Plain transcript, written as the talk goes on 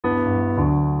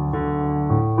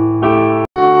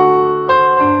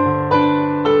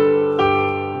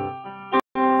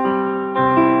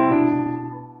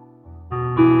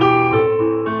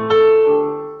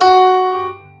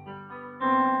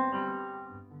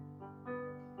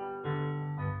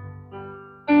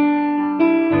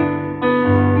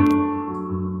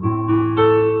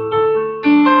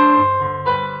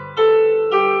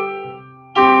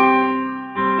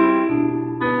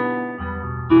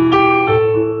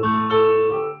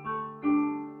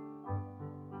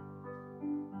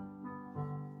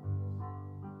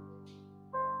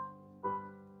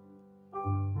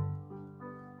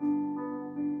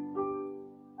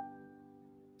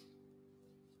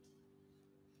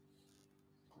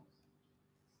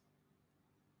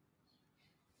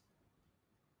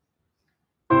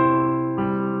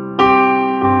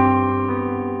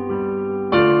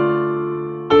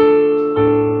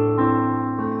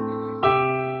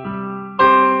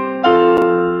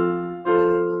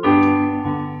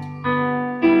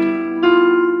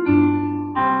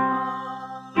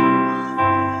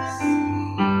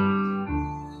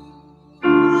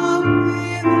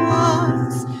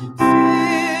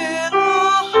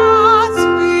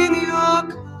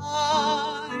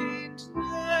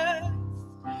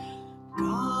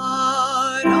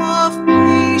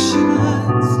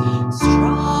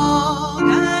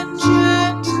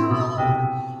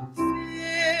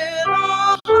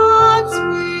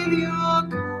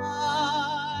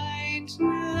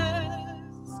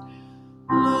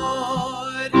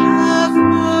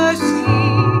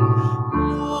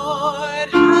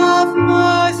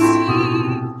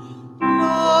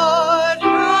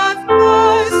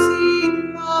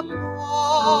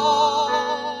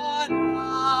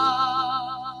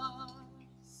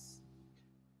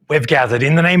We've gathered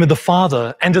in the name of the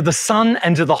Father, and of the Son,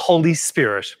 and of the Holy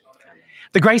Spirit.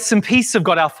 The grace and peace of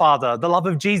God our Father, the love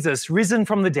of Jesus risen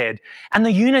from the dead, and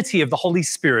the unity of the Holy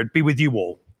Spirit be with you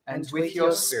all. And with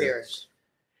your spirit.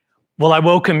 Well, I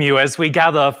welcome you as we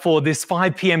gather for this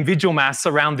 5 p.m. Vigil Mass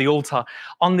around the altar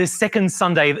on this second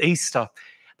Sunday of Easter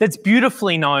that's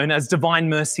beautifully known as Divine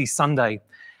Mercy Sunday.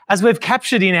 As we've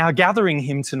captured in our gathering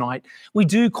hymn tonight, we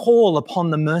do call upon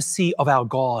the mercy of our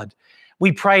God.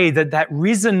 We pray that that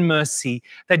risen mercy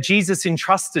that Jesus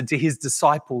entrusted to his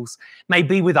disciples may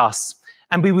be with us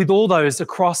and be with all those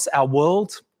across our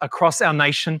world, across our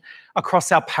nation,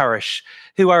 across our parish,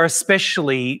 who are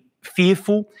especially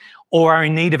fearful or are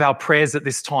in need of our prayers at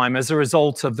this time as a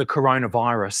result of the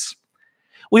coronavirus.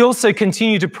 We also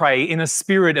continue to pray in a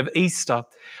spirit of Easter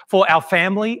for our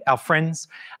family, our friends,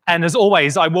 and as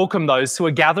always, I welcome those who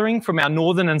are gathering from our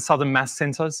northern and southern Mass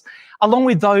centres, along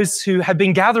with those who have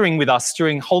been gathering with us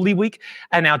during Holy Week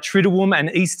and our Triduum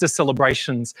and Easter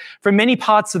celebrations from many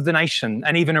parts of the nation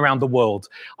and even around the world.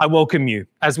 I welcome you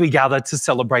as we gather to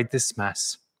celebrate this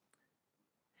Mass.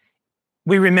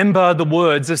 We remember the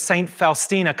words of Saint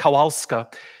Faustina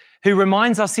Kowalska, who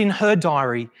reminds us in her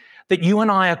diary that you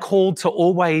and I are called to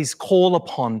always call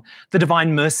upon the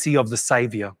divine mercy of the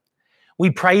Saviour. We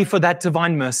pray for that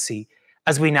divine mercy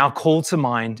as we now call to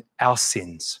mind our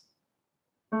sins.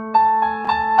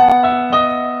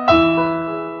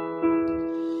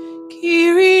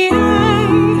 Kyrie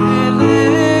eleison,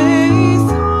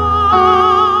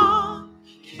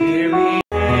 Kyrie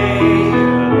eleison,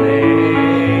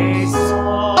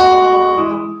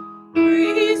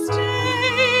 Christe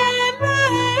eleison,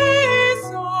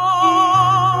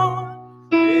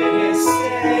 Christe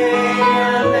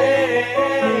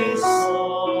eleison,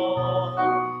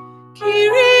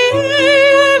 Kyrie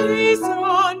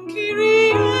eleison,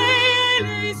 Kyrie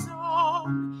eleison,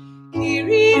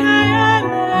 Kyrie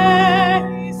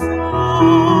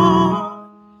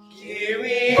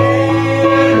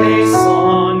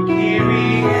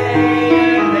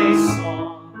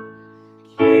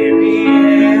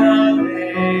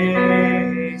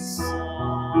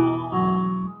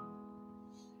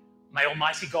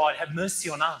Almighty God, have mercy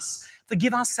on us,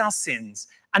 forgive us our sins,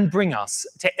 and bring us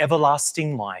to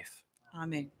everlasting life.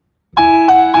 Amen.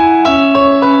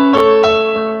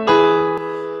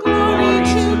 Glory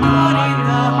to God in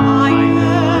the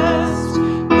highest.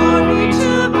 Glory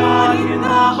to God in the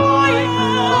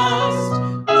highest.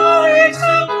 Glory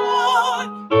to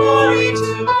God. Glory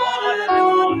to God and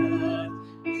on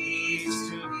earth. Peace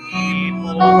to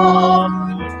people of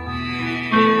good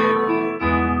will.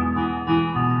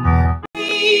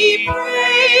 We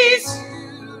praise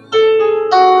you,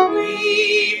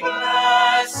 we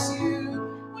bless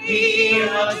you, we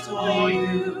adore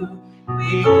you,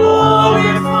 we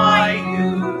glorify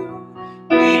you,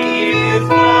 we give you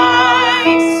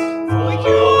thanks for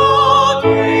your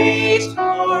great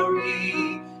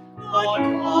glory, Lord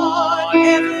God,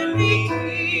 heavenly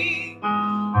King,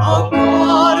 O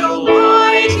God,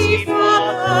 Almighty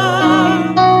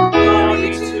Father.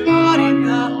 Glory to God in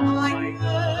the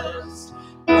highest.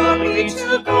 Glory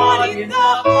to God in the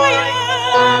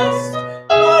highest.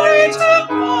 Glory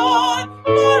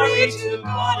to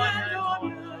God and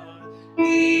on earth.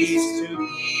 Peace to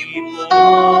people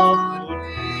of good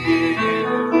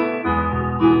will.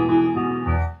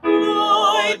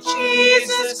 Lord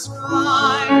Jesus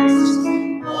Christ,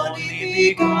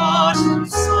 only begotten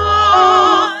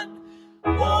Son,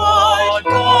 Lord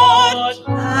God,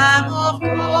 Lamb of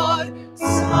God,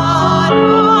 Son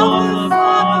of the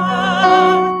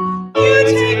Father, you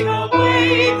take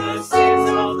away the sins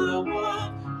of the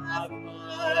world, have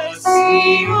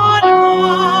mercy on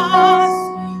us.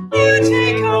 You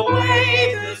take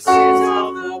away the sins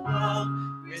of the world,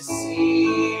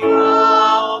 receive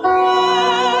our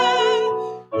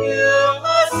prayer. You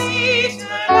are seated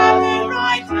at the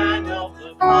right hand of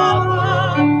the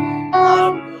Father,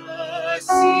 have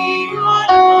mercy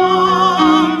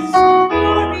on us.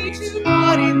 Glory to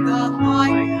God in the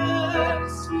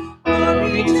highest.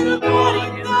 Glory to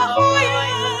God in the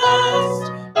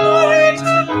highest. Glory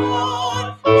to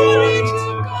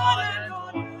God and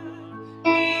on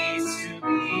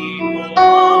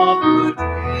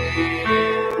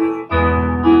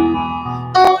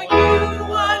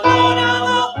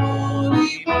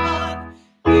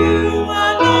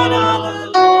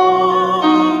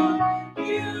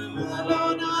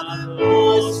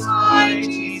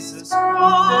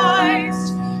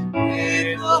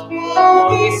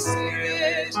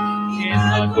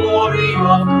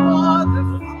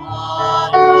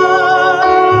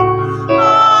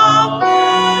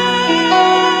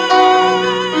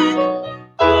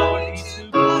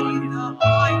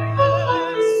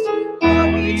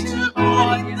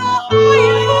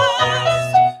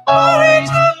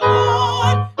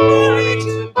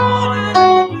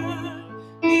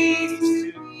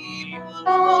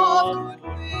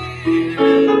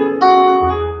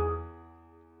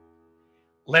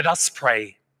Let us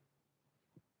pray.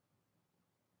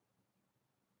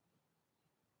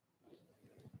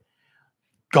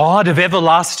 God of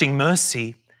everlasting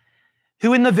mercy,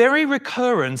 who in the very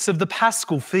recurrence of the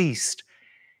Paschal feast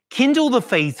kindle the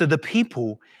faith of the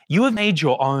people you have made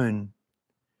your own,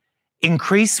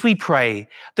 increase, we pray,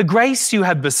 the grace you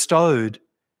have bestowed,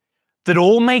 that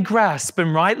all may grasp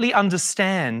and rightly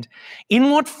understand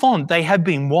in what font they have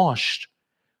been washed,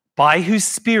 by whose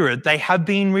Spirit they have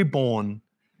been reborn,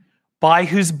 by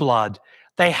whose blood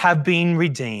they have been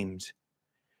redeemed.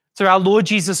 Through our Lord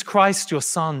Jesus Christ, your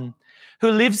Son,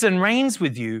 who lives and reigns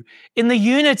with you in the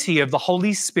unity of the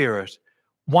Holy Spirit,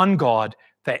 one God,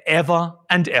 for ever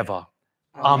and ever.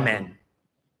 Amen.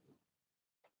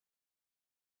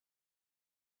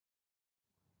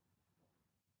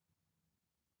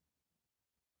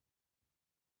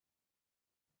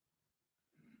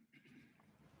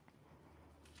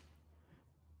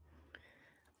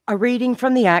 A reading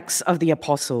from the Acts of the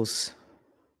Apostles.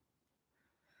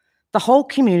 The whole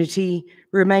community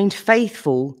remained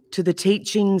faithful to the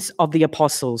teachings of the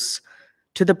apostles,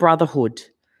 to the brotherhood,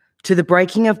 to the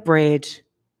breaking of bread,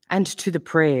 and to the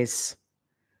prayers.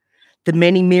 The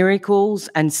many miracles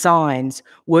and signs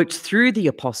worked through the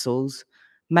apostles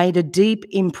made a deep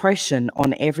impression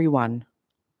on everyone.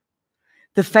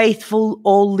 The faithful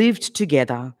all lived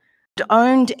together and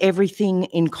owned everything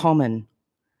in common.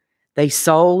 They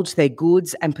sold their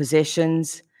goods and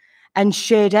possessions and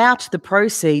shared out the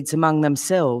proceeds among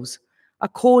themselves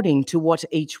according to what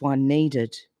each one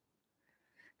needed.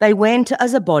 They went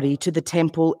as a body to the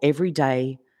temple every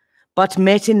day, but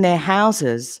met in their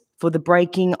houses for the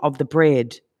breaking of the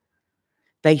bread.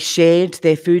 They shared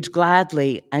their food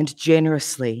gladly and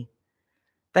generously.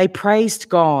 They praised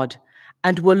God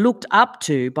and were looked up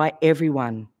to by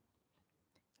everyone.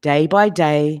 Day by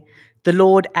day, the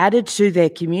Lord added to their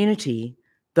community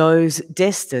those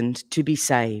destined to be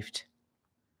saved.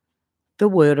 The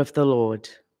word of the Lord.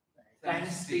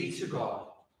 Thanks be to God.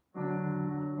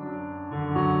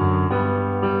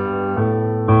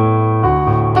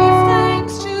 Give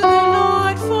thanks to the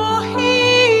Lord, for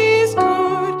he is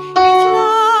good. His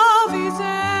love is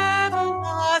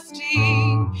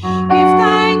everlasting. Give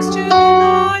thanks to the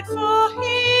Lord, for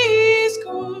he is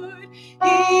good.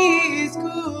 He is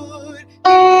good.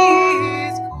 He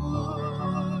is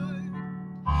good.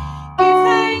 Give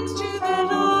thanks to the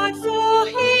Lord, for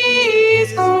he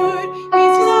is good.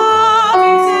 His love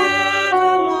is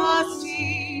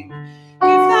everlasting.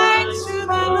 Give thanks to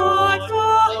the Lord,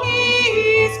 for he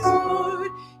is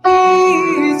good. He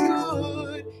is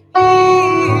good. He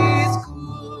is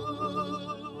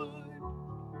good.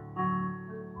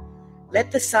 Let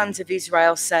the sons of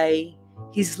Israel say,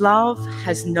 his love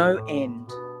has no end.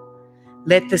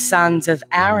 Let the sons of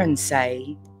Aaron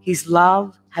say, his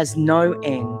love has no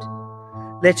end.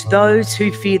 Let those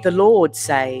who fear the Lord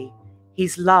say,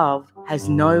 his love has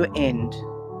no end.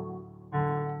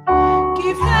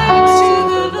 Give thanks to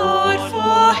the Lord,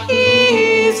 for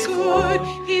he is good.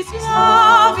 His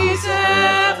love is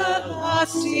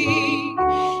everlasting.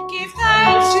 Give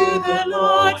thanks to the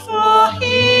Lord, for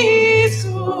he is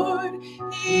good.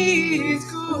 He is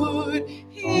good.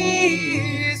 He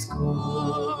is good.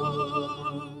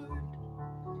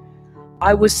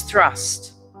 I was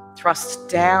thrust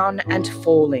down and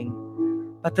falling,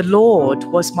 but the Lord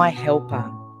was my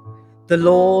helper. The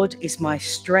Lord is my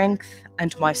strength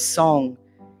and my song.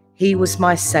 He was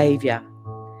my saviour.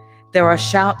 There are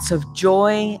shouts of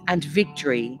joy and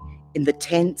victory in the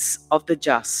tents of the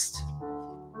just.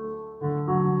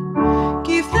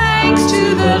 Give thanks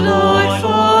to the Lord,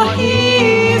 for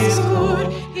he is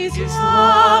good. His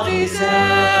love is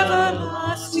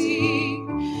everlasting.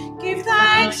 Give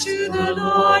thanks to the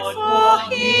Lord, for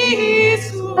he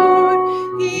is good.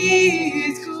 He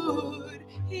is good.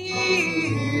 He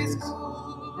is good.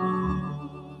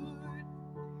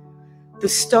 The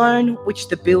stone which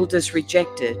the builders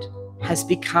rejected has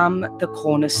become the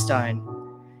cornerstone.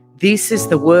 This is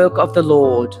the work of the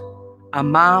Lord, a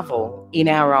marvel in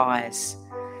our eyes.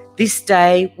 This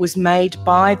day was made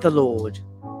by the Lord.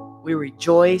 We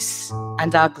rejoice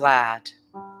and are glad.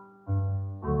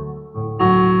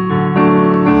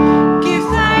 Give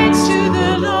thanks to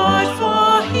the Lord,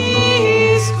 for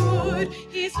he is good.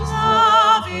 His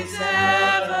love is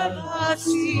everlasting.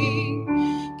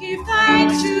 Give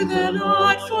thanks to the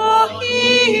Lord, for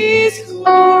he is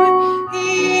good.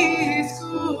 He is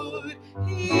good.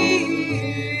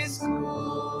 He is good.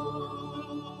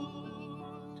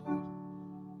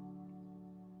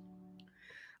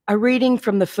 A reading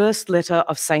from the first letter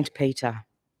of St. Peter.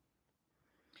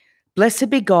 Blessed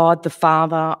be God, the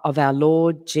Father of our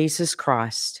Lord Jesus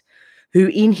Christ, who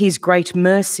in his great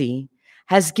mercy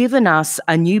has given us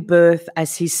a new birth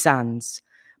as his sons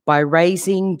by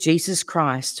raising Jesus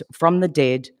Christ from the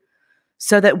dead,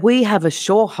 so that we have a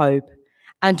sure hope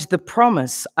and the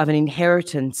promise of an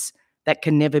inheritance that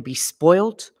can never be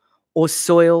spoilt or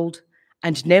soiled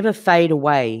and never fade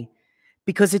away,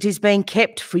 because it is being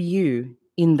kept for you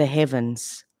in the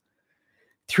heavens.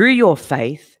 Through your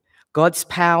faith, God's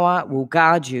power will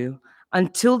guard you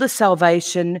until the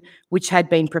salvation which had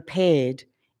been prepared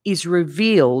is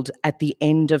revealed at the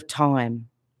end of time.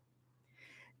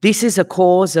 This is a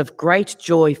cause of great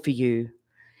joy for you,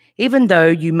 even though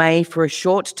you may for a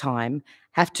short time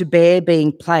have to bear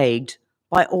being plagued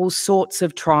by all sorts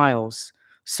of trials,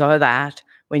 so that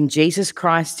when Jesus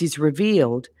Christ is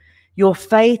revealed, your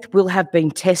faith will have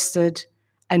been tested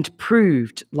and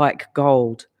proved like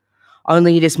gold.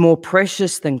 Only it is more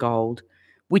precious than gold,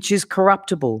 which is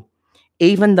corruptible,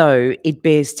 even though it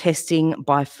bears testing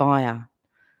by fire.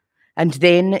 And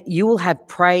then you will have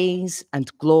praise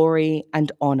and glory and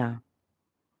honor.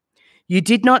 You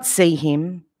did not see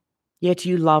him, yet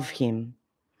you love him.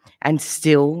 And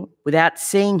still, without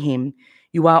seeing him,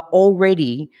 you are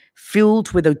already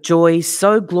filled with a joy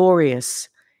so glorious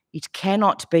it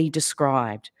cannot be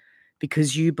described,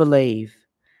 because you believe,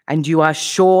 and you are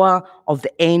sure of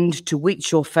the end to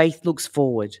which your faith looks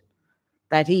forward,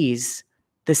 that is,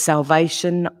 the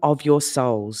salvation of your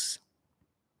souls.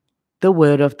 The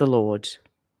word of the Lord.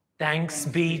 Thanks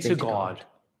be to God.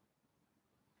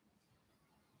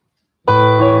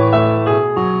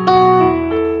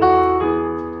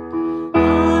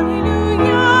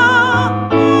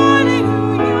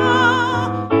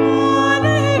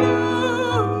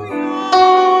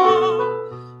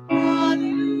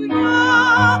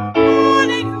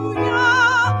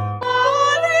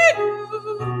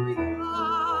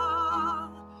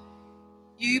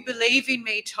 You believe in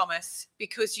me, Thomas,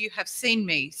 because you have seen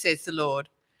me, says the Lord.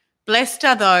 Blessed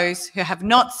are those who have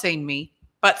not seen me,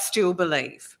 but still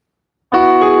believe. The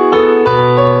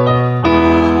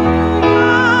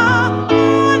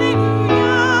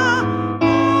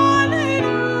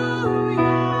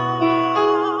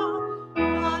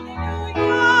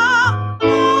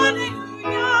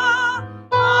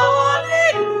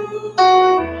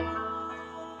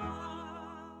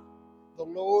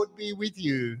Lord be with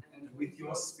you. And with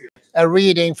your spirit. A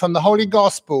reading from the Holy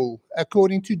Gospel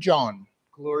according to John.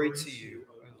 Glory to you,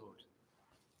 O Lord.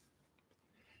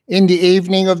 In the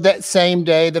evening of that same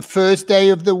day, the first day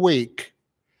of the week,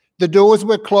 the doors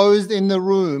were closed in the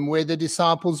room where the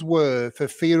disciples were for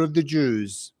fear of the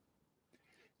Jews.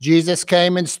 Jesus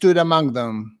came and stood among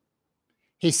them.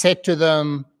 He said to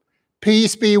them,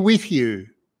 "Peace be with you,"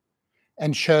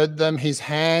 and showed them his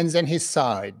hands and his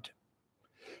side.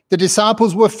 The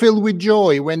disciples were filled with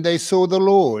joy when they saw the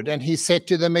Lord, and he said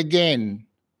to them again,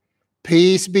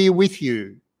 "Peace be with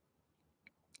you.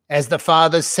 As the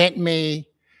Father sent me,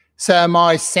 so am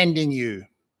I sending you."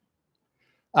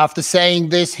 After saying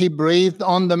this, he breathed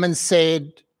on them and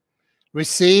said,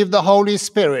 "Receive the Holy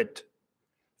Spirit.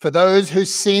 For those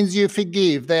whose sins you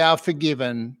forgive, they are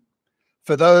forgiven.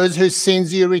 For those whose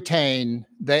sins you retain,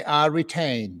 they are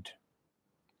retained."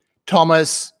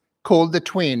 Thomas, called the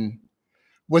twin,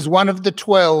 was one of the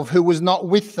 12 who was not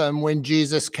with them when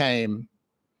Jesus came.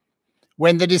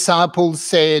 When the disciples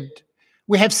said,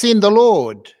 "We have seen the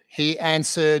Lord," he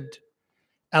answered,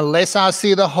 "Unless I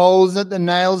see the holes that the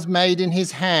nails made in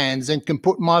his hands and can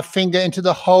put my finger into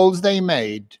the holes they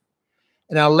made,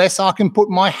 and unless I can put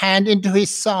my hand into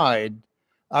his side,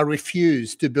 I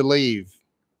refuse to believe."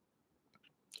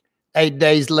 8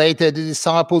 days later, the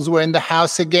disciples were in the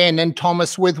house again, and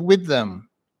Thomas was with them.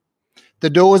 The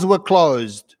doors were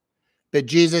closed, but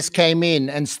Jesus came in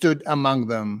and stood among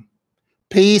them.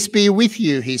 "Peace be with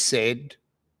you," he said.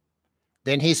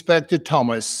 Then he spoke to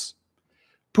Thomas.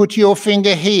 "Put your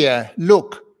finger here.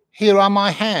 Look, here are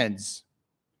my hands.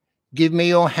 Give me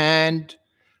your hand.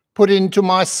 Put it into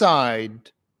my side.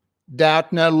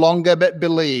 Doubt no longer, but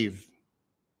believe."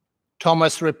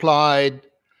 Thomas replied,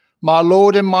 "My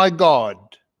Lord and my God."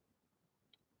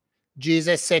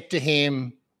 Jesus said to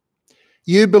him,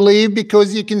 "You believe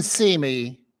because you can see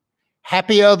me.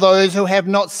 Happy are those who have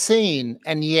not seen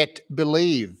and yet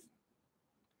believe."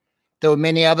 There were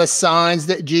many other signs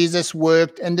that Jesus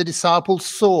worked and the disciples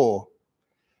saw,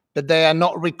 but they are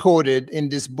not recorded in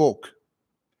this book.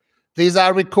 These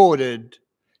are recorded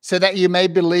so that you may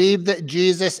believe that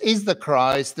Jesus is the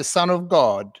Christ, the Son of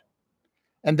God,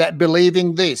 and that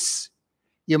believing this,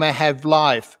 you may have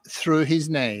life through his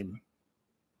name.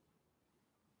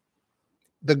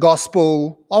 The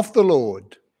Gospel of the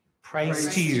Lord.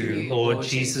 Praise to you, Lord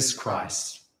Jesus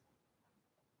Christ.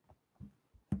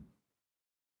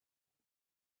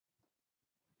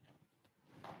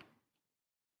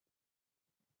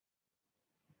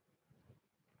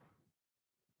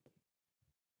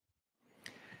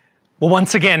 Well,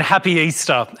 once again, happy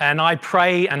Easter. And I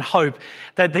pray and hope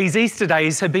that these Easter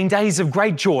days have been days of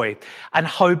great joy and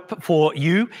hope for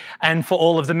you and for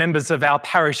all of the members of our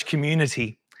parish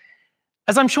community.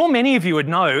 As I'm sure many of you would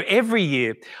know, every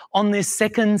year on this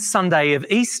second Sunday of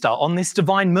Easter, on this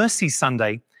Divine Mercy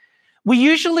Sunday, we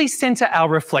usually centre our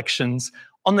reflections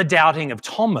on the doubting of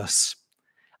Thomas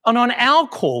and on our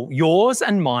call, yours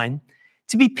and mine,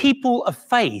 to be people of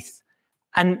faith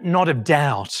and not of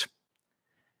doubt.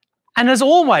 And as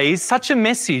always, such a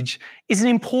message is an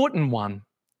important one.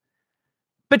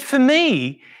 But for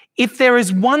me, if there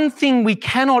is one thing we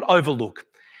cannot overlook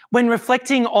when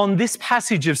reflecting on this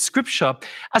passage of Scripture,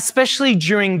 especially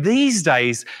during these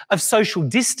days of social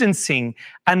distancing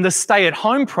and the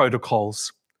stay-at-home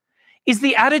protocols, is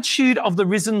the attitude of the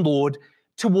risen Lord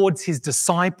towards his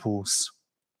disciples.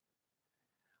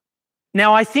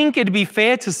 Now, I think it'd be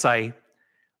fair to say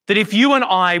that if you and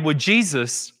I were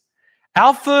Jesus,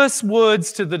 our first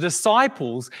words to the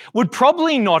disciples would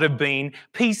probably not have been,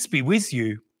 "Peace be with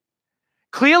you."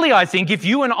 Clearly, I think if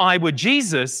you and I were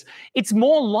Jesus, it's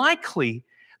more likely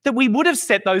that we would have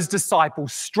set those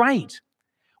disciples straight.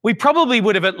 We probably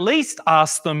would have at least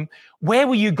asked them, "Where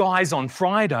were you guys on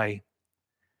Friday?"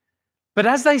 But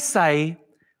as they say,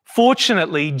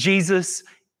 fortunately, Jesus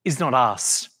is not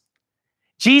us.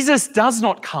 Jesus does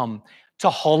not come to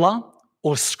holler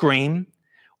or scream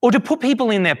or to put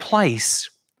people in their place.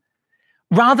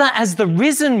 Rather, as the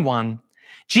risen one,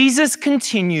 Jesus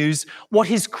continues what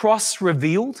his cross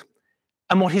revealed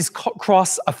and what his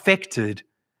cross affected,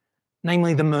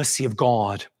 namely the mercy of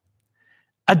God.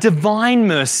 A divine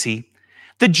mercy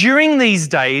that during these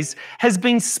days has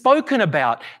been spoken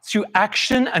about through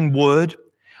action and word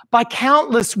by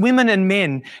countless women and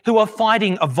men who are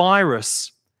fighting a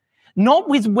virus, not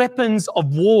with weapons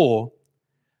of war,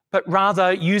 but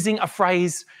rather, using a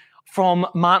phrase from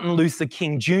Martin Luther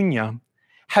King Jr.,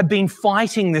 have been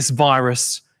fighting this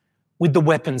virus with the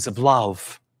weapons of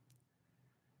love.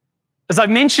 As I've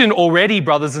mentioned already,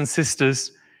 brothers and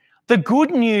sisters, the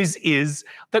good news is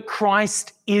that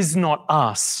Christ is not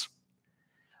us.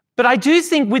 But I do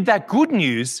think with that good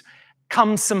news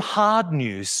comes some hard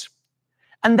news.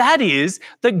 And that is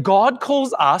that God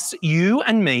calls us, you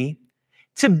and me,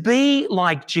 to be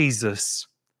like Jesus.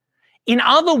 In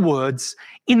other words,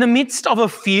 in the midst of a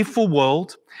fearful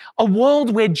world, a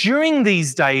world where during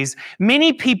these days,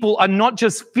 many people are not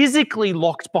just physically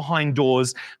locked behind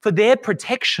doors for their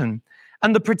protection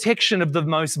and the protection of the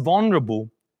most vulnerable,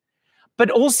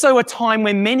 but also a time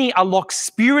when many are locked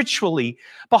spiritually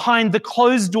behind the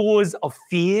closed doors of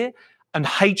fear and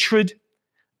hatred,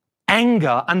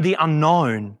 anger and the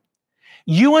unknown.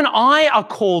 You and I are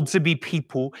called to be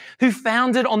people who,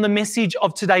 founded on the message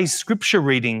of today's scripture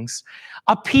readings,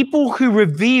 are people who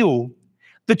reveal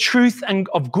the truth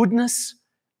of goodness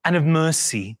and of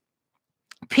mercy.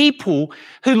 People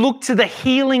who look to the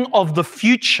healing of the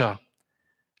future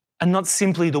and not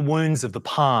simply the wounds of the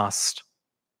past.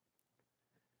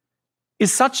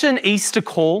 Is such an Easter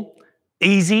call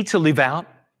easy to live out?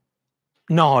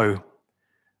 No.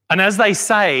 And as they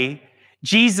say,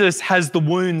 Jesus has the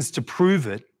wounds to prove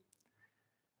it.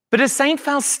 But as Saint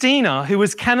Faustina, who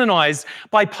was canonized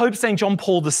by Pope St. John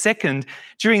Paul II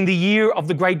during the year of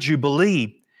the Great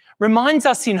Jubilee, reminds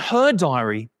us in her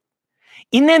diary,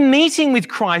 in their meeting with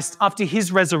Christ after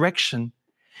his resurrection,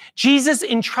 Jesus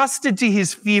entrusted to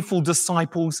his fearful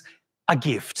disciples a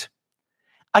gift.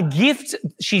 A gift,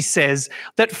 she says,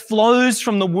 that flows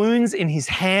from the wounds in his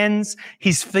hands,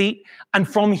 his feet, and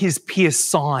from his pierced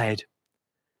side.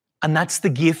 And that's the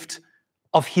gift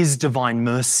of his divine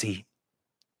mercy.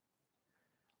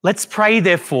 Let's pray,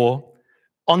 therefore,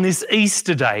 on this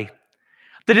Easter day,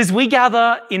 that as we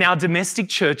gather in our domestic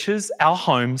churches, our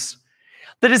homes,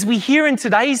 that as we hear in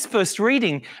today's first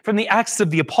reading from the Acts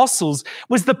of the Apostles,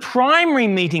 was the primary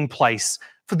meeting place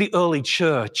for the early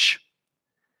church.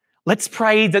 Let's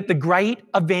pray that the great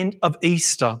event of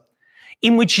Easter,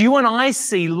 in which you and I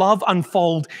see love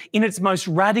unfold in its most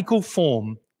radical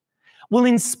form, will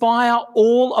inspire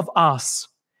all of us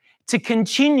to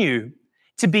continue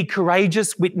to be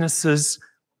courageous witnesses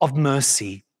of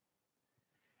mercy.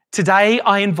 Today,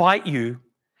 I invite you,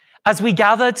 as we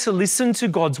gather to listen to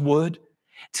God's word,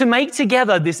 to make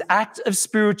together this act of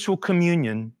spiritual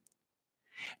communion,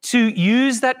 to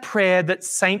use that prayer that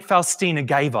Saint Faustina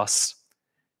gave us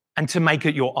and to make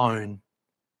it your own.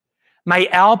 May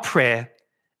our prayer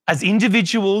as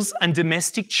individuals and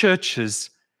domestic churches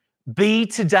be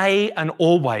today and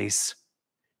always,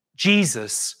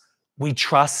 Jesus, we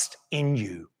trust in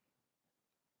you.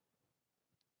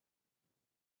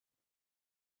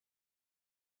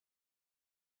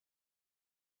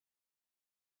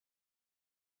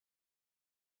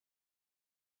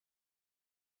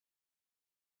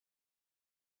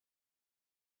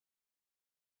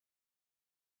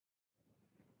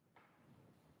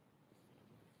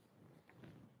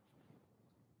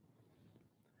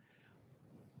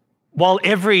 while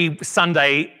every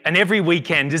Sunday and every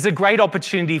weekend is a great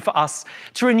opportunity for us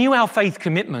to renew our faith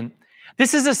commitment,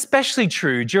 this is especially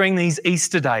true during these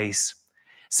Easter days.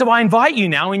 So I invite you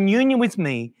now, in union with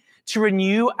me, to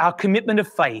renew our commitment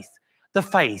of faith, the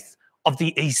faith of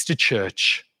the Easter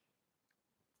Church.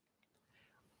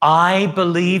 I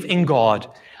believe in God,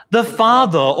 the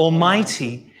Father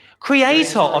Almighty,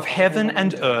 creator of heaven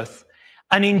and earth,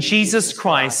 and in Jesus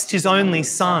Christ, his only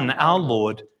Son, our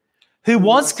Lord, who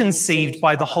was conceived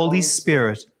by the Holy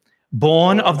Spirit,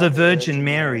 born of the Virgin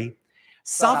Mary,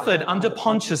 suffered under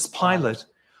Pontius Pilate,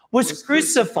 was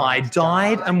crucified,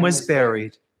 died, and was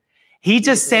buried. He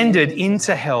descended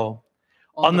into hell.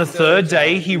 On the third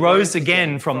day, he rose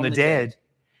again from the dead.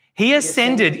 He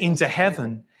ascended into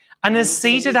heaven and is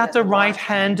seated at the right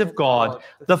hand of God,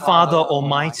 the Father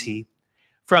Almighty.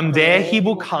 From there he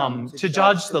will come to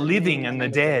judge the living and the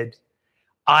dead.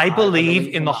 I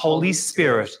believe in the Holy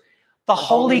Spirit, the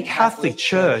Holy Catholic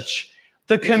Church,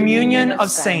 the communion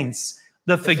of saints,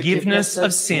 the forgiveness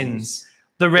of sins,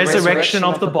 the resurrection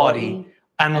of the body,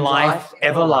 and life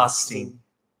everlasting.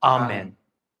 Amen.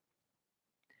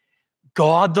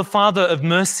 God, the Father of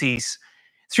mercies,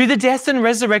 through the death and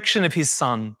resurrection of his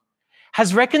Son,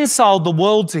 has reconciled the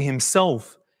world to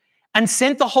himself and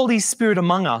sent the Holy Spirit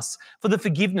among us for the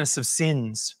forgiveness of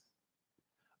sins.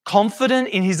 Confident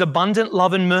in his abundant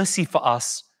love and mercy for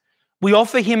us, we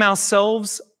offer him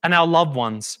ourselves and our loved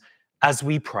ones as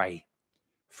we pray.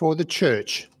 For the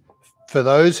Church, for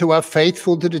those who are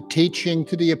faithful to the teaching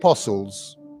of the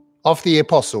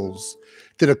apostles,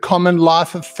 to the common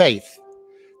life of faith,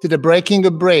 to the breaking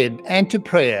of bread and to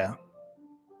prayer.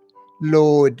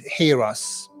 Lord, hear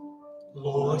us.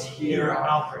 Lord, hear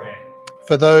our prayer.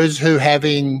 For those who,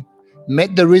 having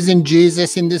met the risen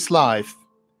Jesus in this life,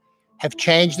 have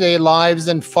changed their lives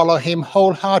and follow him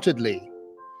wholeheartedly,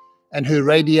 and who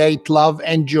radiate love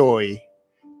and joy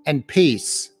and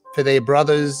peace for their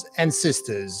brothers and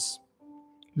sisters.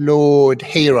 Lord,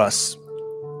 hear us.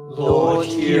 Lord,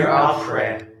 hear our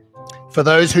prayer. For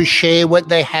those who share what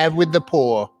they have with the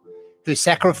poor, who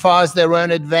sacrifice their own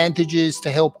advantages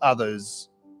to help others.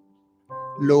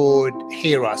 Lord,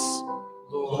 hear us.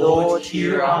 Lord,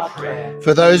 hear our prayer.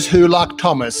 For those who, like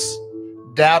Thomas,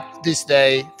 doubt this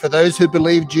day, for those who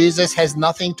believe Jesus has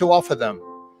nothing to offer them,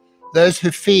 those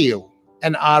who feel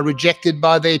and are rejected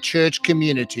by their church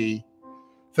community,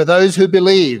 for those who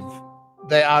believe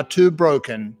they are too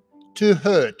broken, too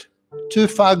hurt, too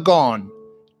far gone,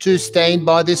 too stained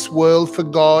by this world for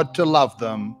God to love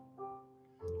them.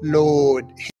 Lord,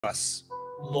 hear us.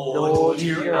 Lord,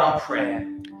 hear our prayer.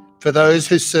 For those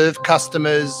who serve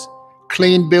customers,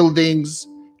 clean buildings,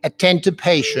 attend to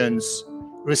patients,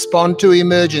 respond to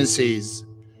emergencies,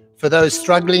 for those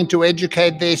struggling to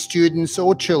educate their students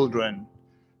or children,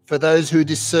 for those who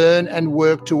discern and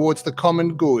work towards the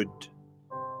common good.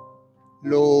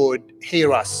 Lord,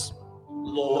 hear us.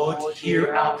 Lord,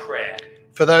 hear our prayer.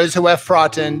 For those who are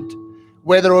frightened,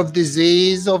 whether of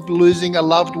disease, of losing a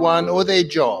loved one or their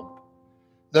job,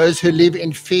 those who live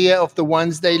in fear of the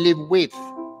ones they live with,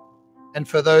 and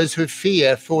for those who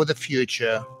fear for the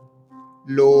future.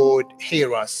 Lord,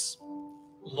 hear us.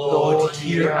 Lord,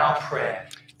 hear our prayer.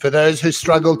 For those who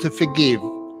struggle to forgive,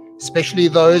 especially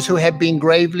those who have been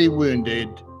gravely wounded.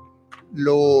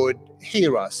 Lord,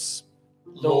 hear us.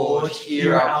 Lord,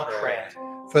 hear our prayer.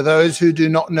 For those who do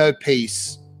not know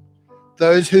peace,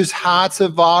 those whose hearts are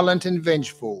violent and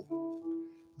vengeful,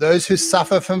 those who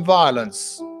suffer from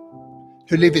violence,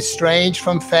 who live estranged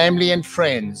from family and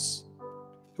friends,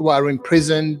 who are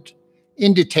imprisoned,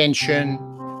 in detention,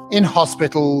 in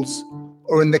hospitals,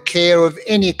 or in the care of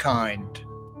any kind.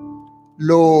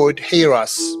 Lord, hear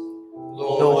us.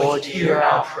 Lord, hear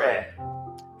our prayer.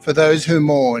 For those who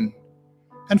mourn,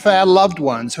 and for our loved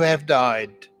ones who have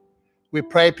died, we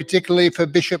pray particularly for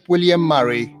Bishop William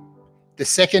Murray, the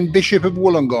second Bishop of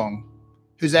Wollongong,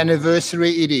 whose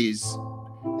anniversary it is,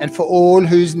 and for all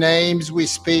whose names we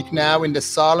speak now in the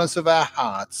silence of our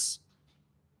hearts.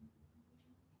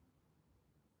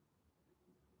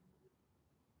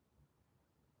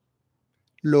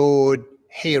 Lord,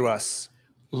 hear us.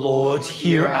 Lord,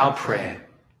 hear our prayer.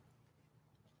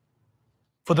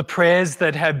 For the prayers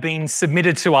that have been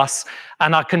submitted to us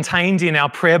and are contained in our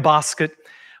prayer basket,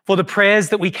 for the prayers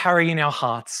that we carry in our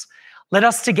hearts, let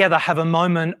us together have a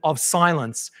moment of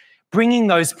silence, bringing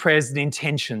those prayers and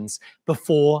intentions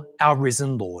before our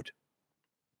risen Lord.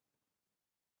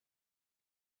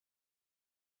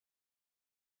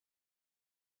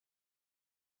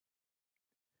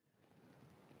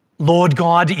 Lord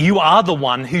God, you are the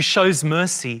one who shows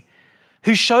mercy,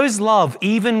 who shows love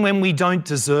even when we don't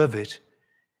deserve it.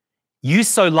 You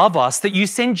so love us that you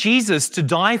sent Jesus to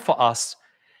die for us,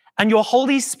 and your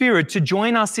Holy Spirit to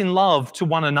join us in love to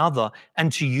one another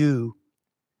and to you.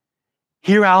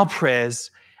 Hear our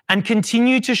prayers and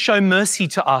continue to show mercy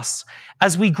to us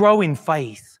as we grow in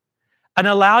faith, and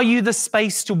allow you the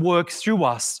space to work through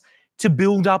us to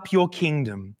build up your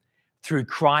kingdom through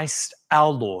Christ our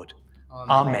Lord.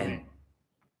 Amen.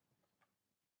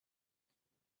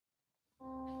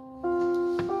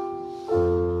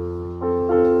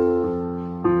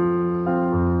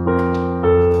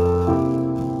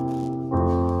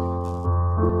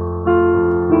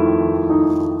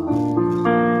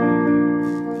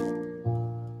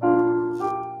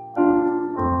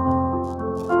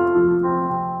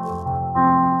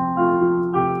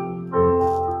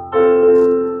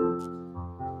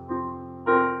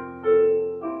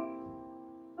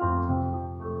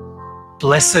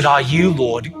 Blessed are you,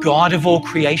 Lord, God of all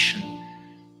creation,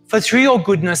 for through your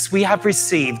goodness we have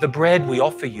received the bread we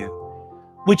offer you,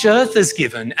 which earth has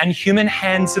given and human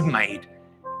hands have made.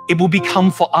 It will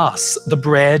become for us the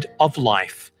bread of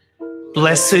life.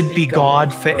 Blessed be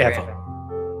God forever.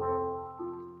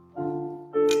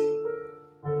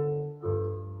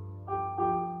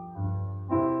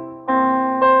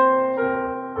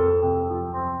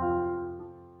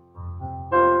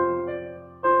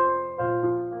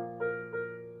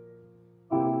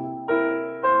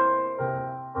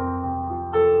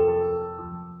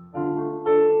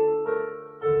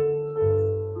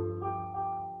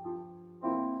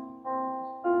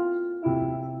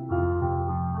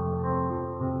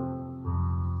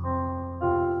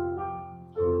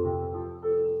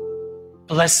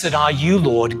 Blessed are you,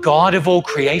 Lord, God of all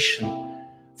creation,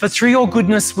 for through your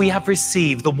goodness we have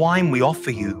received the wine we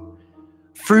offer you.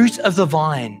 Fruit of the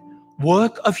vine,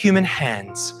 work of human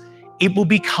hands, it will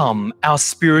become our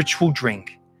spiritual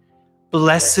drink.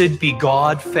 Blessed be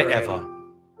God forever.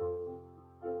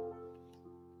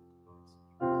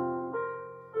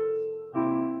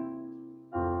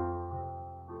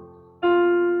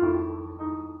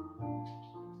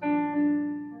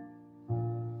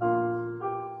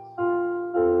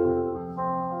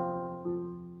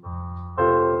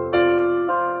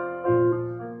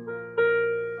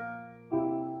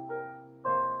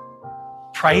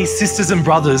 Pray, sisters and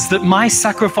brothers, that my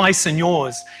sacrifice and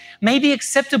yours may be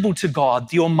acceptable to God,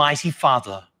 the Almighty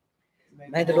Father.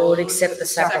 May the Lord accept the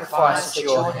sacrifice at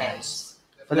your hands,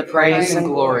 for the praise and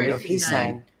glory of his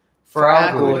name, for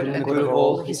our good and the good of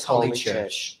all his holy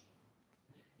church.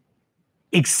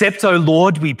 Accept, O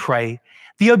Lord, we pray,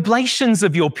 the oblations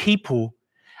of your people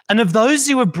and of those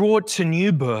you have brought to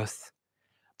new birth,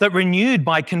 that renewed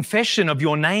by confession of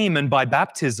your name and by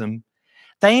baptism,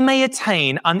 they may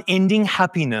attain unending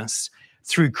happiness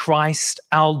through Christ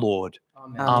our Lord.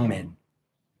 Amen. Amen.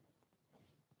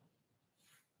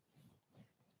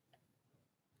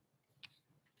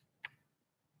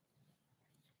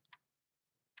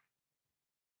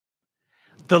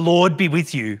 The Lord be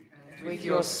with you. And with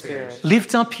your spirit.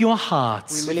 Lift up your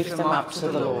hearts. We lift them up to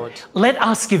the Lord. Let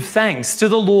us give thanks to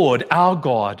the Lord our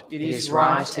God. It is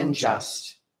right and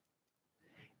just.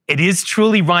 It is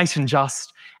truly right and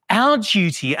just, our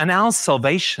duty and our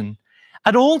salvation,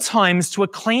 at all times to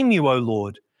acclaim you, O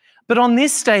Lord, but on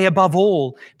this day above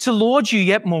all, to laud you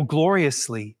yet more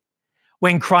gloriously,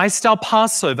 when Christ our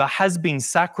Passover has been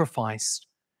sacrificed.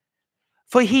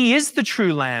 For he is the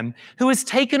true Lamb who has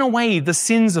taken away the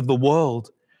sins of the world.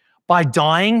 By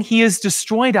dying, he has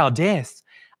destroyed our death,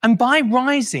 and by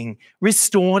rising,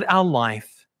 restored our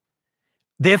life.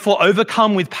 Therefore,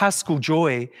 overcome with paschal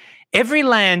joy, every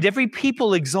land, every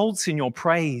people exalts in your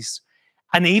praise,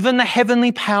 and even the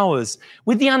heavenly powers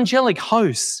with the angelic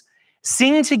hosts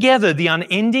sing together the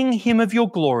unending hymn of your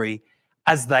glory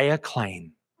as they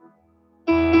acclaim.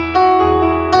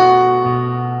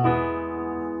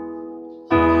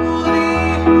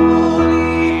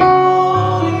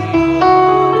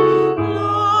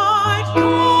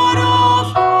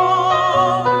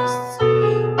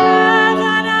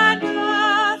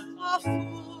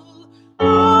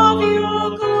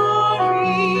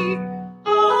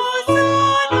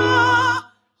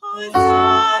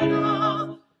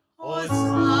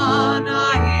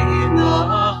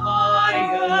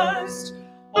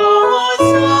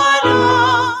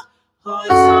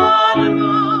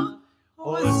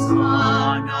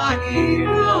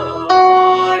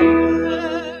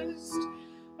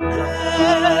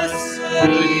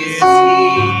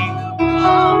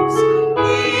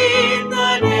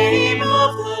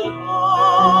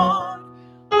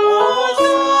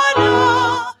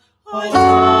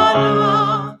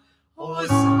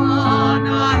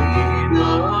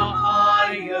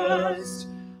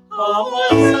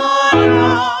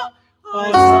 Hosanna,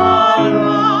 Hosanna.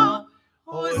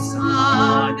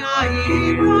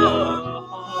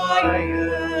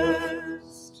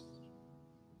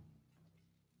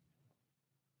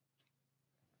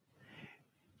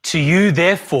 To you,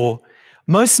 therefore,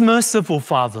 most merciful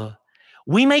Father,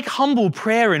 we make humble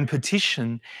prayer and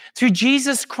petition through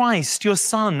Jesus Christ, your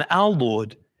Son, our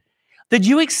Lord, that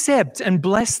you accept and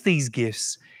bless these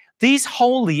gifts, these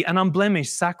holy and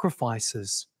unblemished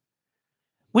sacrifices,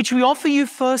 which we offer you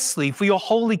firstly for your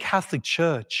holy Catholic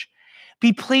Church.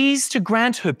 Be pleased to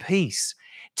grant her peace,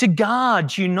 to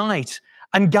guard, unite,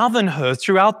 and govern her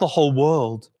throughout the whole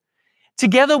world,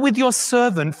 together with your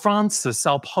servant Francis,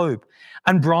 our Pope,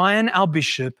 and Brian, our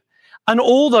Bishop, and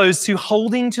all those who,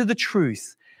 holding to the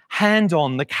truth, hand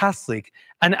on the Catholic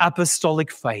and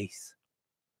Apostolic faith.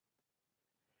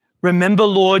 Remember,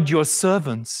 Lord, your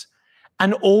servants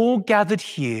and all gathered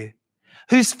here,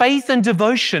 whose faith and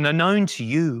devotion are known to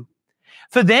you.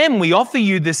 For them we offer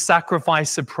you this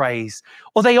sacrifice of praise,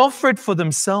 or they offer it for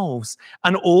themselves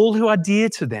and all who are dear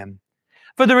to them,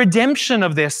 for the redemption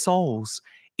of their souls,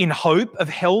 in hope of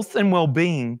health and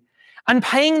well-being, and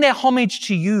paying their homage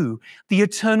to you, the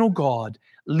eternal God,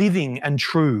 living and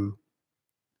true.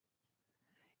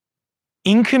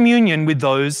 In communion with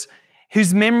those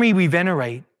whose memory we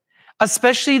venerate,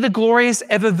 especially the glorious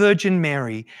ever-Virgin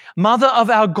Mary, Mother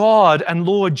of our God and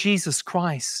Lord Jesus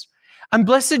Christ, and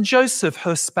blessed Joseph,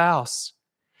 her spouse,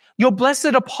 your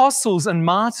blessed apostles and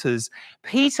martyrs,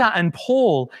 Peter and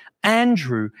Paul,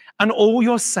 Andrew, and all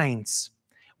your saints,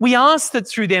 we ask that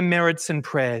through their merits and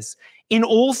prayers, in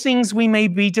all things we may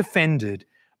be defended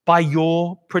by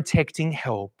your protecting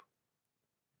help.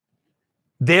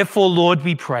 Therefore, Lord,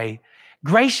 we pray,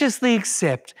 graciously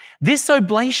accept this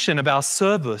oblation of our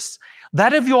service,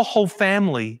 that of your whole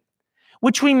family,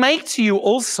 which we make to you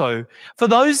also for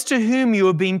those to whom you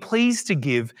have been pleased to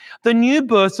give the new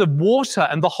birth of water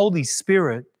and the Holy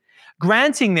Spirit,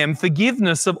 granting them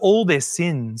forgiveness of all their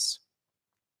sins.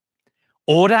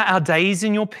 Order our days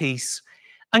in your peace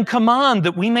and command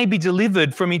that we may be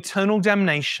delivered from eternal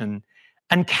damnation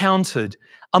and counted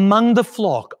among the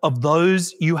flock of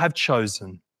those you have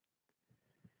chosen.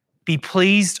 Be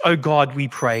pleased, O God, we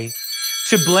pray,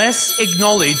 to bless,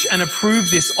 acknowledge, and approve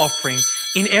this offering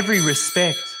in every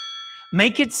respect.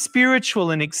 Make it spiritual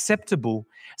and acceptable,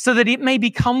 so that it may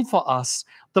become for us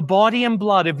the body and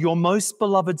blood of your most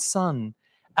beloved Son,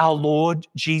 our Lord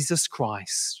Jesus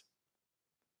Christ.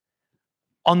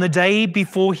 On the day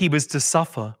before he was to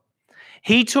suffer,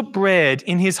 he took bread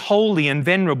in his holy and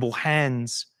venerable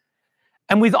hands,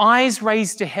 and with eyes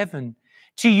raised to heaven,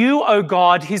 to you, O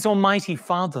God, his almighty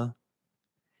Father,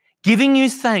 giving you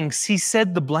thanks, he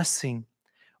said the blessing,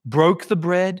 broke the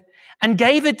bread, and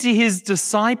gave it to his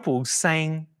disciples,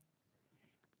 saying,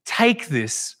 "Take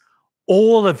this,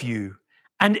 all of you,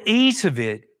 and eat of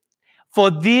it, for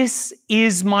this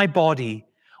is my body,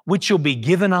 which will be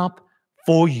given up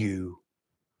for you."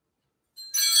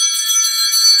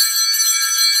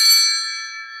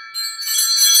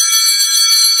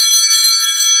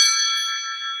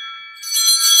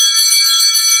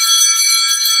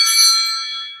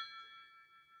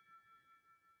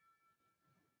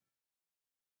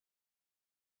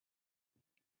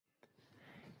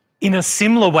 In a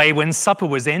similar way, when supper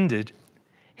was ended,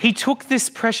 he took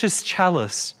this precious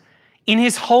chalice in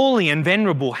his holy and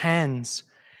venerable hands,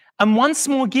 and once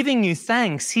more giving you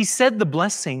thanks, he said the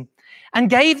blessing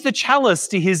and gave the chalice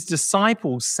to his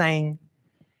disciples, saying,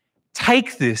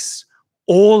 "Take this,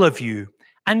 all of you,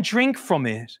 and drink from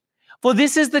it, for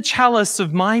this is the chalice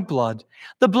of my blood,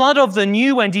 the blood of the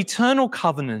new and eternal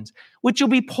covenant, which will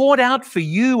be poured out for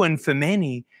you and for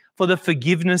many for the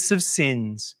forgiveness of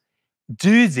sins.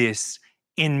 Do this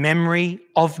in memory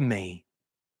of me."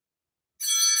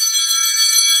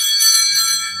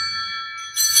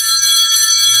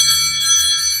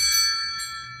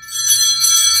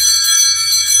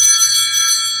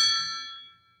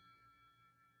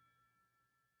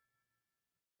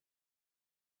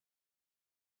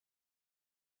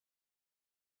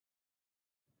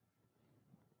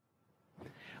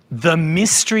 The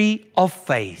mystery of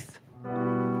faith.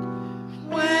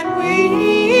 When we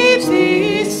eat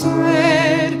this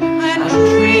bread and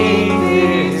drink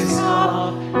this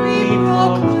cup, we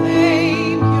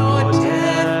proclaim your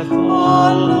death, O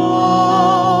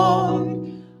Lord,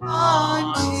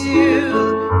 until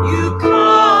you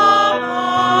come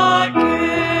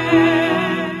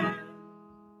again.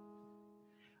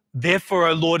 Therefore,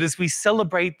 O Lord, as we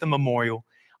celebrate the memorial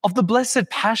of the Blessed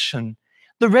Passion,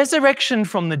 the resurrection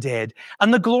from the dead,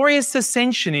 and the glorious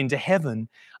ascension into heaven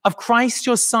of Christ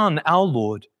your Son, our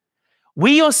Lord,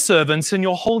 we, your servants and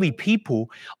your holy people,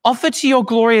 offer to your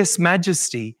glorious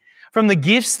majesty, from the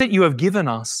gifts that you have given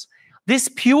us, this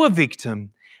pure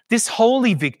victim, this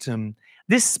holy victim,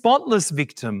 this spotless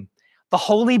victim, the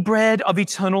holy bread of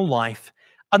eternal life,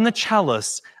 and the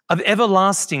chalice of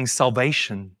everlasting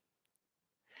salvation.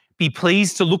 Be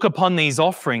pleased to look upon these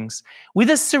offerings with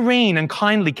a serene and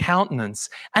kindly countenance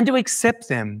and to accept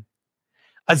them.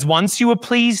 As once you were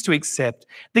pleased to accept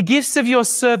the gifts of your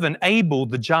servant Abel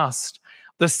the just,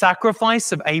 the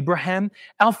sacrifice of Abraham,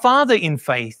 our father in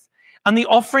faith, and the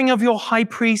offering of your high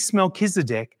priest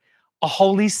Melchizedek, a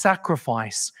holy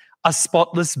sacrifice, a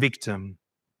spotless victim.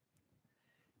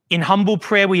 In humble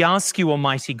prayer we ask you,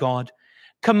 Almighty God,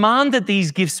 command that these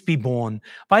gifts be borne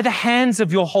by the hands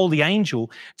of your holy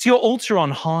angel to your altar on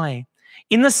high,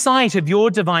 in the sight of your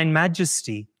divine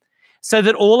majesty, so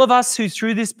that all of us who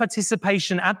through this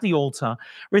participation at the altar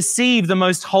receive the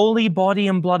most holy body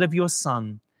and blood of your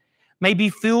Son may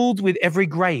be filled with every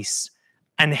grace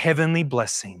and heavenly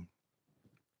blessing.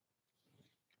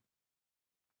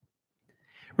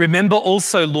 Remember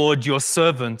also, Lord, your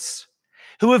servants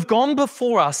who have gone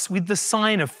before us with the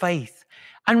sign of faith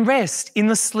and rest in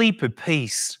the sleep of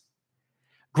peace.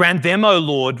 Grant them, O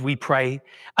Lord, we pray,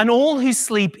 and all who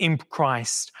sleep in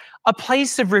Christ, a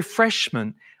place of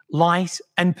refreshment, light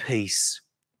and peace.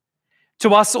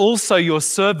 To us also, your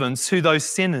servants, who though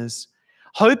sinners,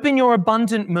 hope in your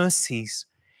abundant mercies,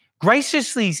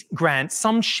 graciously grant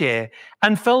some share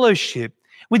and fellowship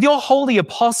with your holy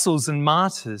apostles and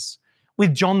martyrs,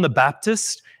 with John the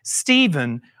Baptist,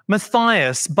 Stephen,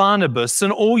 Matthias, Barnabas,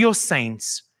 and all your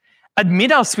saints.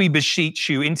 Admit us, we beseech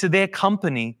you, into their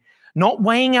company, not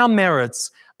weighing our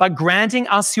merits, but granting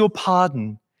us your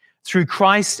pardon, through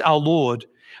Christ our Lord,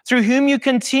 through whom you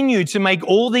continue to make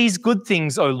all these good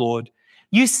things, O Lord.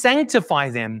 You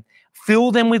sanctify them,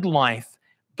 fill them with life,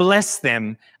 bless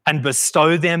them, and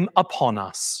bestow them upon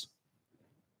us.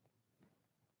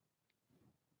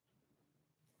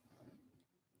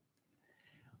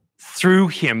 Through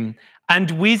him,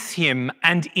 and with him,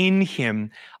 and in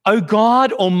him, O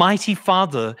God, Almighty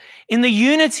Father, in the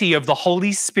unity of the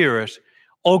Holy Spirit,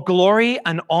 all glory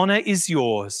and honor is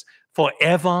yours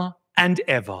forever and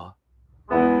ever.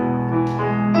 Amen.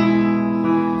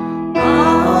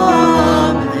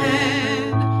 Amen.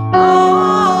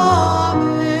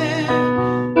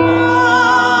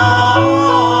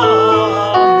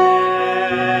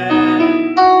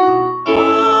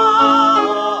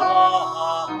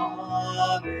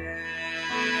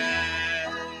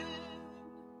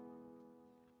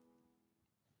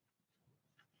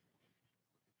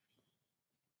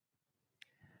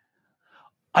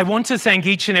 I want to thank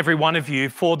each and every one of you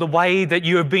for the way that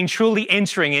you have been truly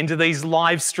entering into these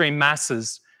live stream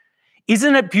masses.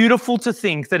 Isn't it beautiful to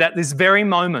think that at this very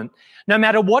moment, no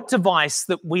matter what device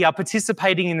that we are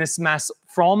participating in this mass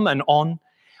from and on,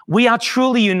 we are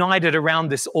truly united around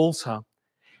this altar.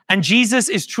 And Jesus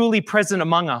is truly present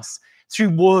among us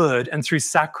through word and through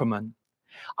sacrament.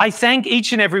 I thank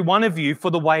each and every one of you for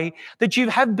the way that you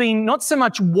have been not so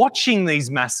much watching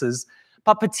these masses,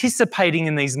 but participating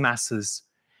in these masses.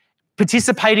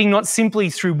 Participating not simply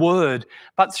through word,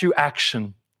 but through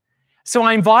action. So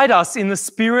I invite us in the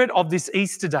spirit of this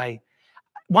Easter day,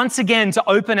 once again to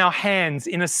open our hands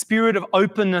in a spirit of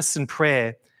openness and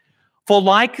prayer. For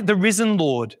like the risen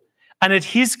Lord, and at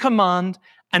his command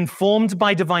and formed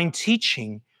by divine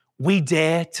teaching, we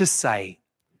dare to say,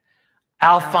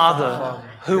 Our Father,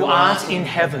 who art in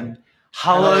heaven,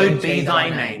 hallowed be thy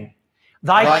name.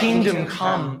 Thy kingdom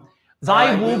come,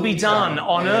 thy will be done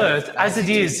on earth as it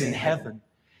is in heaven.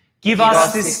 Give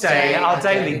us this day our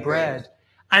daily bread,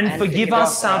 and forgive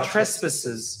us our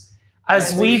trespasses,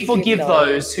 as we forgive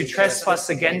those who trespass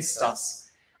against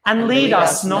us. And lead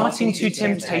us not into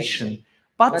temptation,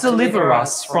 but deliver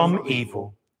us from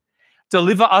evil.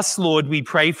 Deliver us, Lord, we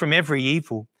pray, from every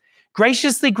evil.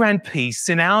 Graciously grant peace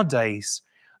in our days,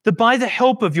 that by the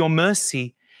help of your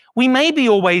mercy, we may be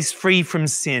always free from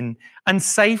sin and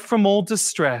safe from all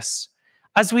distress,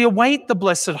 as we await the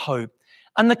blessed hope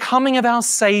and the coming of our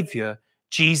Saviour,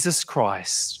 Jesus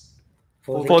Christ.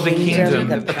 For the kingdom,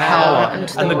 the power,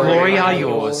 and the glory are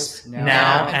yours,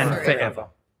 now and forever.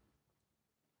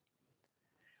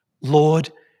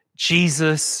 Lord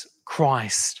Jesus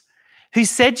Christ, who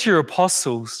said to your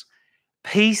apostles,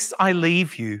 Peace I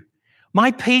leave you,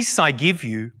 my peace I give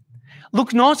you.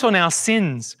 Look not on our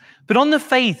sins, but on the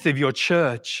faith of your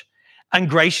church, and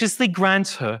graciously grant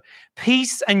her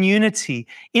peace and unity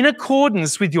in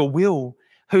accordance with your will,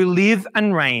 who live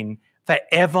and reign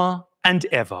forever and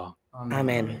ever.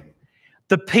 Amen.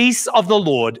 The peace of the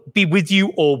Lord be with you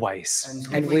always.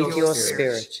 And with your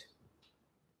spirit.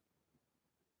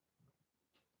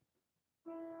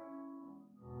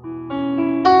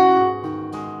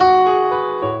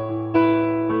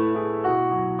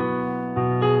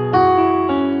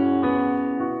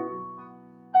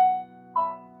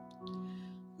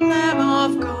 Lamb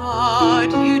of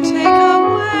God, you take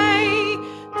away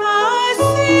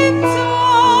the sin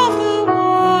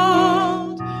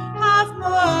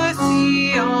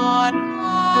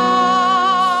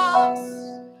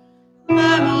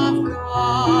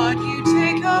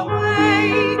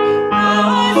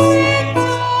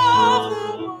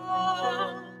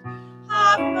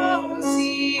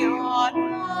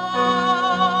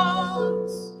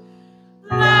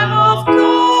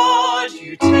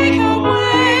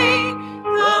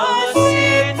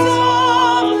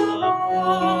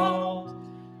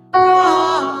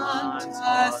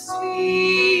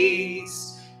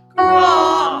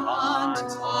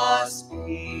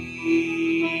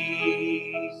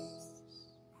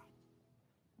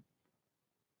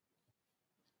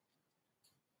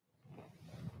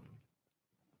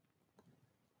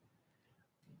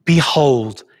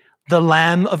Behold, the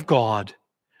Lamb of God.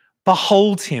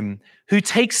 Behold him who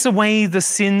takes away the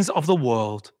sins of the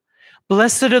world.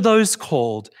 Blessed are those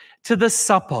called to the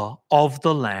supper of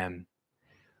the Lamb.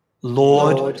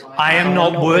 Lord, I am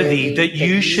not worthy that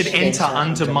you should enter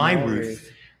under my roof,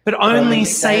 but only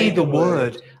say the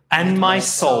word, and my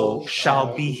soul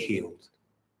shall be healed.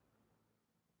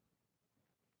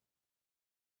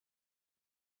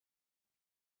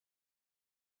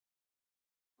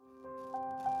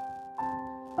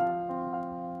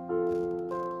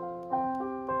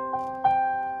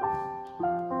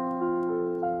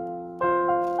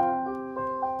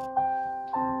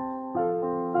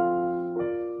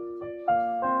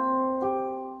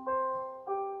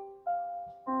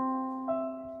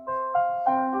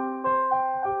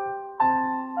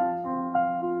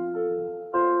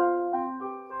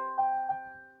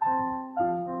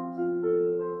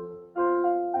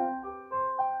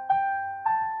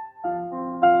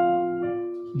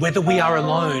 Whether we are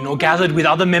alone or gathered with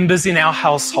other members in our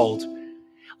household,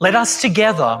 let us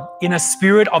together in a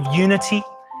spirit of unity,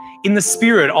 in the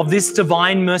spirit of this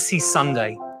Divine Mercy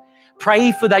Sunday,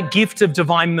 pray for that gift of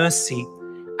divine mercy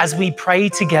as we pray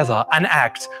together an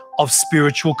act of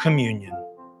spiritual communion.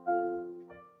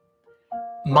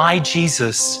 My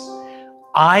Jesus,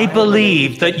 I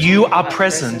believe that you are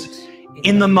present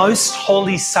in the most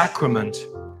holy sacrament.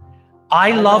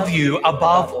 I love you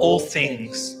above all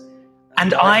things,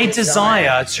 and I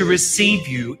desire to receive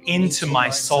you into my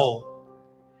soul.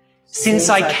 Since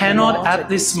I cannot at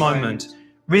this moment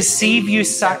receive you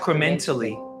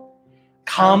sacramentally,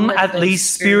 come at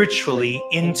least spiritually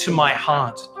into my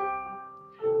heart.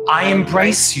 I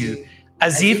embrace you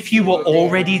as if you were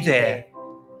already there,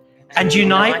 and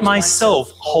unite myself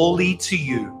wholly to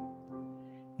you.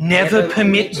 Never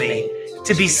permit me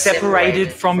to be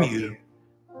separated from you.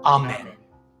 Amen.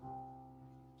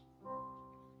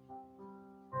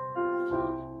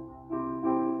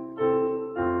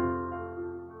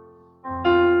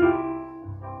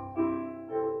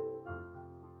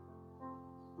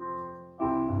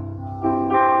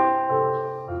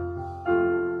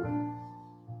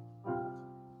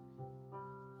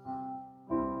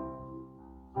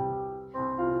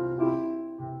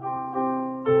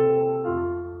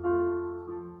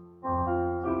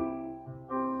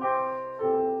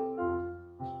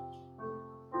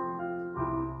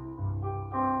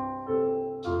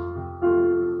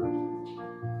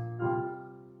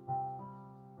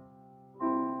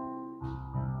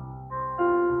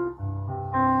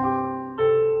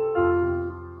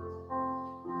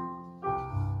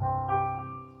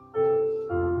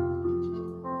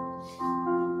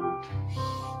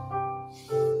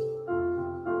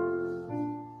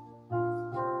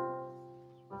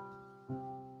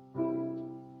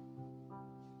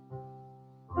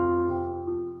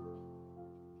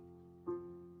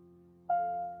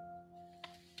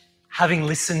 Having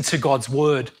listened to God's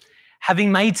word,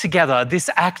 having made together this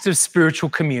act of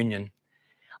spiritual communion,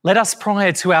 let us,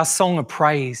 prior to our song of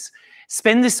praise,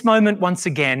 spend this moment once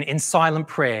again in silent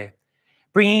prayer,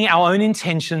 bringing our own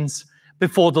intentions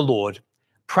before the Lord,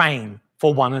 praying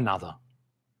for one another.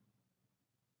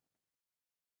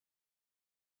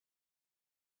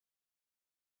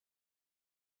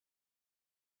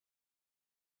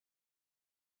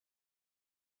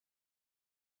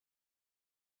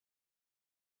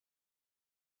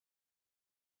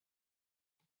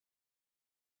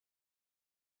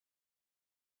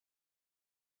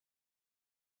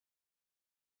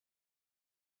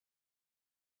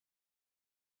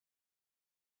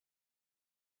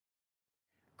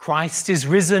 Christ is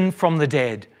risen from the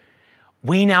dead.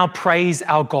 We now praise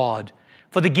our God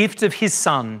for the gift of his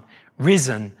Son,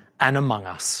 risen and among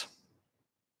us.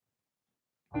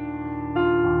 Let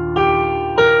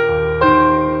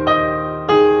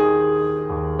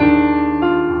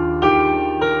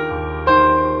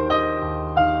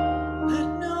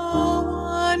no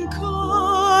one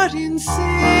caught in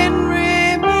sin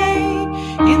remain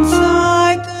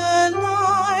inside the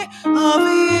lie of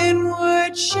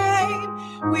inward shame.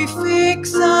 We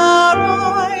fix our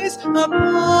eyes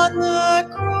upon the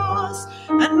cross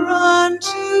and run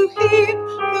to him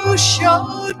who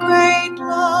showed great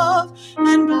love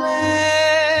and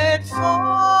bled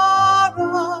for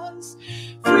us.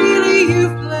 Freely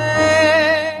you've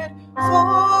bled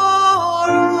for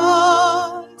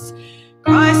us.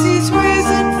 Christ is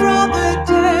risen from the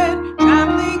dead,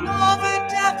 trampling over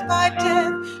death by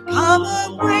death. Come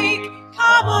awake,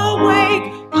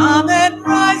 come and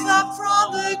rise up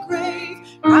from the grave.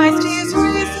 Christ is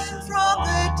risen from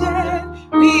the dead.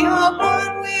 We are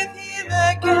one with him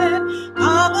again.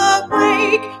 Come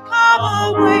awake,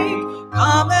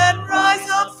 come and rise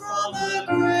up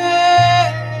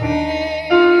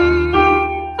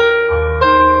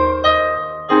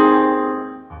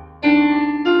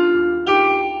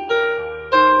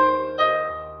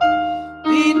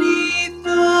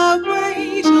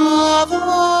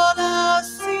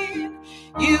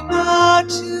You bow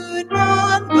to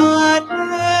none but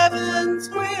heaven's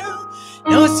will.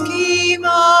 No scheme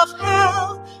of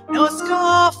hell, no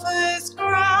scoffer's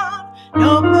crown,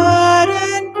 no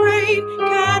burden great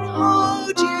can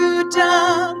hold you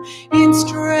down. In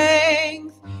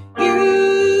strength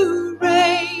you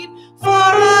reign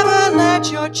forever.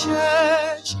 Let your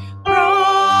church proclaim.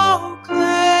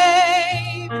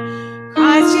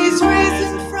 Christ is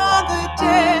risen from the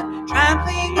dead,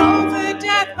 trampling over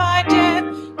death by death.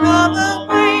 Come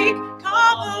awake,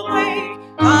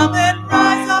 come and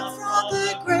rise up from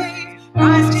the grave.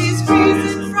 Christ is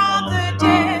risen from the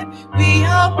dead, we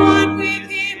are one with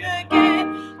him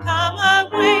again. Come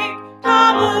awake,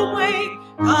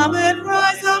 come and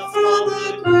rise up from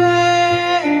the grave.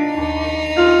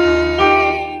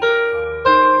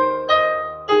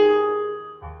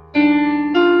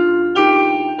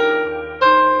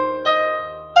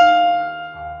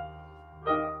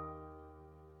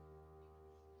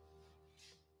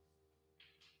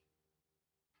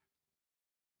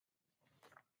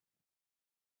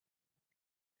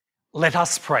 Let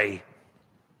us pray.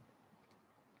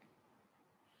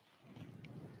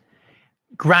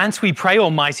 Grant, we pray,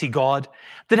 Almighty God,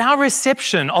 that our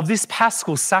reception of this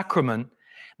Paschal Sacrament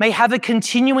may have a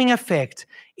continuing effect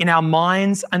in our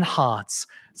minds and hearts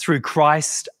through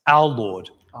Christ our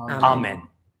Lord. Amen. Amen.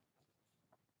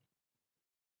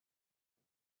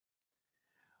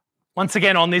 Once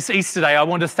again, on this Easter Day, I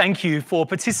want to thank you for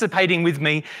participating with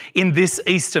me in this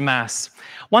Easter Mass.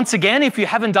 Once again, if you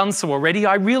haven't done so already,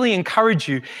 I really encourage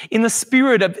you, in the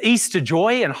spirit of Easter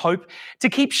joy and hope, to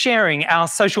keep sharing our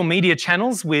social media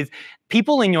channels with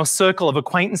people in your circle of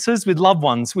acquaintances, with loved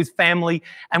ones, with family,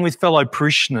 and with fellow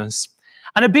parishioners.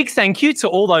 And a big thank you to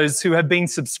all those who have been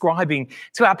subscribing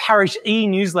to our parish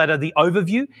e-newsletter, The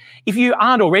Overview. If you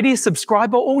aren't already a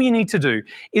subscriber, all you need to do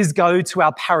is go to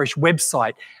our parish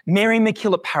website,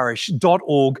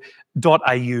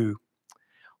 marymackilopparish.org.au.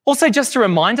 Also, just a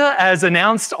reminder, as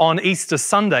announced on Easter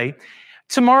Sunday,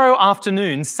 tomorrow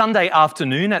afternoon, Sunday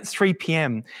afternoon at 3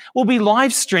 p.m, we'll be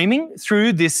live streaming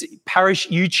through this parish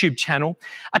YouTube channel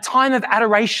a time of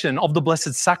adoration of the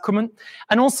Blessed Sacrament,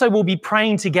 and also we'll be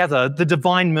praying together the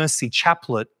Divine Mercy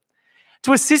chaplet.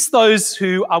 To assist those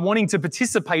who are wanting to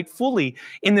participate fully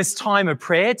in this time of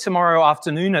prayer tomorrow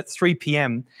afternoon at 3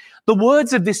 p.m, the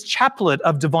words of this chaplet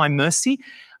of Divine Mercy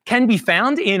can be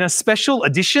found in a special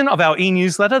edition of our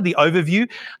e-newsletter, The Overview,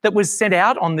 that was sent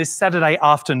out on this Saturday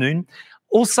afternoon.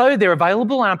 Also, they're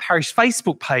available on our parish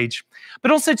Facebook page. But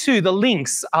also, too, the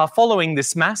links following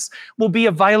this Mass will be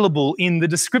available in the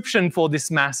description for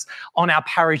this Mass on our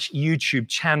parish YouTube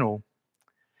channel.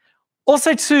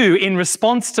 Also, too, in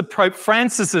response to Pope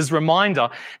Francis's reminder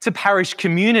to parish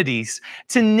communities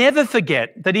to never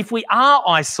forget that if we are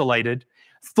isolated,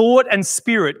 thought and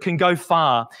spirit can go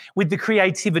far with the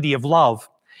creativity of love.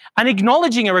 And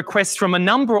acknowledging a request from a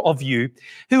number of you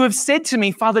who have said to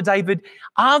me, Father David,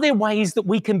 are there ways that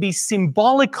we can be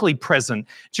symbolically present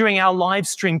during our live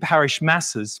stream parish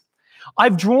masses?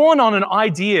 I've drawn on an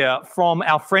idea from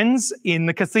our friends in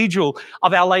the Cathedral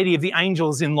of Our Lady of the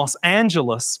Angels in Los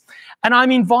Angeles, and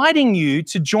I'm inviting you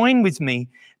to join with me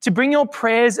to bring your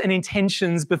prayers and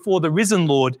intentions before the risen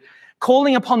Lord,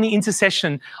 calling upon the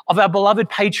intercession of our beloved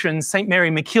patron, St. Mary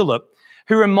MacKillop,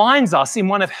 who reminds us in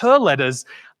one of her letters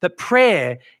that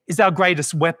prayer is our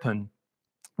greatest weapon.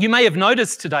 You may have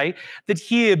noticed today that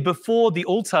here before the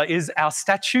altar is our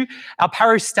statue, our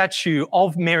parish statue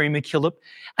of Mary MacKillop,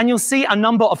 and you'll see a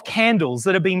number of candles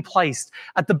that are being placed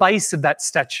at the base of that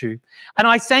statue. And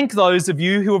I thank those of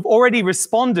you who have already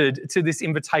responded to this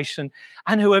invitation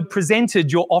and who have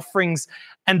presented your offerings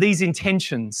and these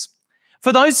intentions.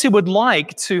 For those who would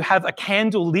like to have a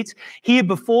candle lit here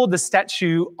before the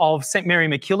statue of St. Mary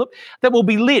MacKillop that will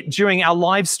be lit during our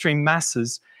live stream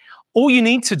masses, all you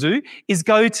need to do is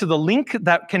go to the link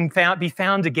that can be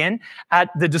found again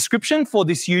at the description for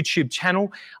this YouTube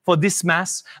channel for this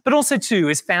Mass, but also too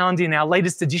is found in our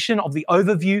latest edition of The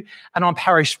Overview and on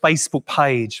Parish Facebook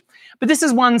page. But this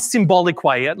is one symbolic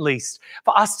way, at least,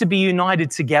 for us to be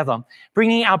united together,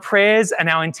 bringing our prayers and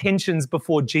our intentions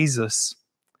before Jesus.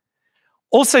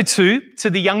 Also too, to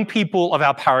the young people of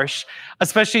our parish,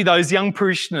 especially those young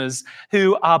parishioners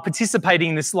who are participating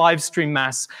in this live stream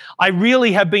Mass, I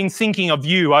really have been thinking of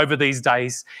you over these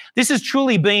days. This has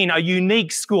truly been a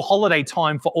unique school holiday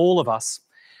time for all of us.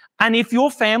 And if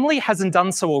your family hasn't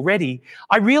done so already,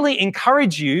 I really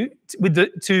encourage you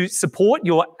to support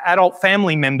your adult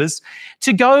family members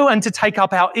to go and to take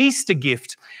up our Easter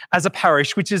gift as a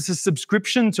parish, which is a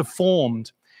subscription to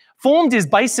Formed. Formed is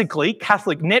basically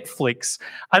Catholic Netflix,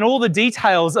 and all the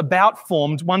details about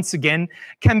Formed, once again,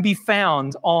 can be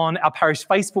found on our parish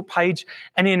Facebook page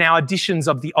and in our editions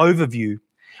of the overview.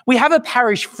 We have a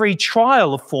parish free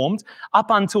trial of Formed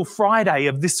up until Friday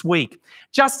of this week.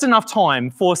 Just enough time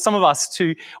for some of us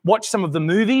to watch some of the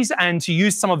movies and to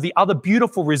use some of the other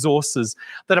beautiful resources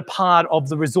that are part of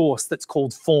the resource that's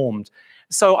called Formed.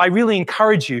 So I really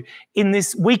encourage you in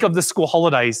this week of the school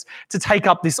holidays to take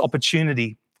up this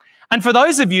opportunity. And for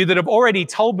those of you that have already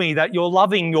told me that you're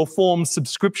loving your Formed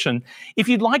subscription, if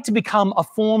you'd like to become a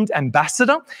Formed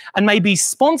ambassador and maybe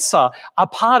sponsor a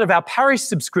part of our parish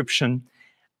subscription,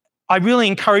 I really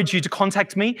encourage you to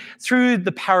contact me through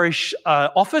the parish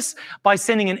office by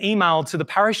sending an email to the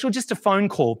parish or just a phone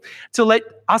call to let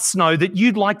us know that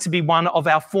you'd like to be one of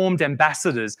our Formed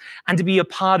ambassadors and to be a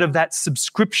part of that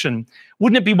subscription.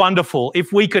 Wouldn't it be wonderful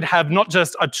if we could have not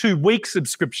just a 2-week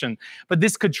subscription, but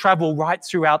this could travel right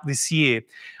throughout this year,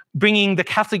 bringing the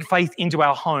Catholic faith into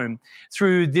our home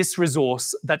through this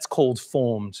resource that's called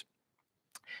Formed.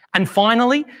 And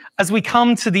finally, as we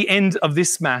come to the end of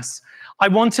this Mass, I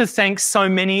want to thank so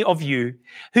many of you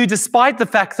who, despite the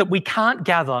fact that we can't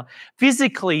gather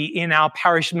physically in our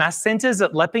parish Mass centres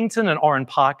at Leppington and Oran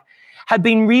Park, have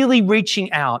been really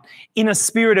reaching out in a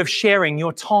spirit of sharing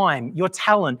your time, your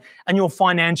talent, and your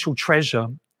financial treasure.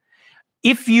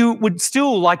 If you would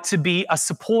still like to be a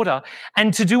supporter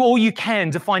and to do all you can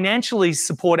to financially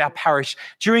support our parish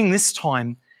during this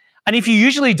time, and if you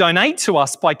usually donate to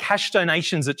us by cash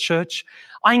donations at church,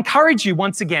 I encourage you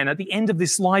once again at the end of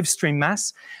this live stream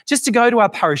Mass just to go to our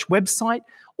parish website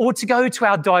or to go to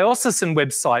our diocesan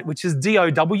website, which is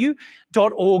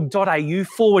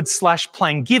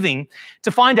dow.org.au/plangiving,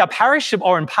 to find our parish of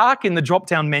Oran Park in the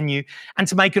drop-down menu and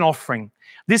to make an offering.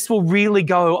 This will really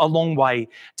go a long way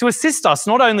to assist us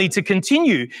not only to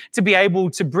continue to be able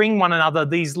to bring one another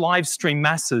these live stream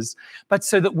Masses, but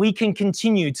so that we can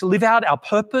continue to live out our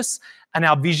purpose and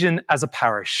our vision as a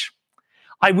parish.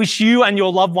 I wish you and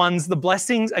your loved ones the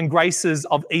blessings and graces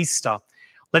of Easter.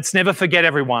 Let's never forget,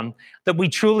 everyone, that we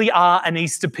truly are an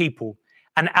Easter people,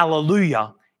 and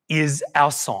Alleluia is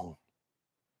our song.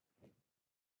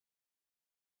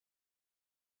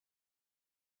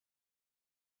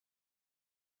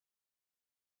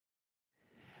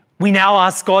 We now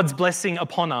ask God's blessing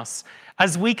upon us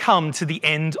as we come to the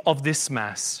end of this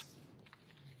Mass.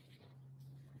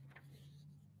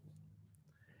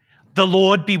 The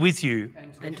Lord be with you.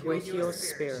 And with your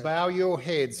spirit. Bow your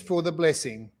heads for the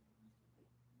blessing.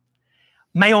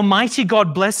 May Almighty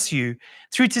God bless you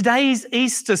through today's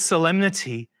Easter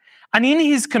solemnity, and in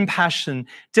his compassion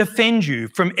defend you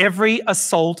from every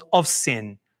assault of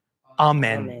sin.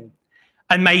 Amen. Amen.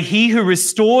 And may he who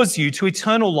restores you to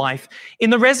eternal life in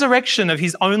the resurrection of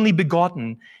his only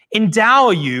begotten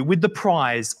endow you with the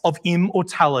prize of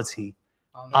immortality.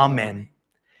 Amen.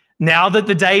 Now that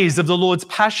the days of the Lord's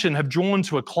Passion have drawn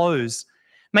to a close,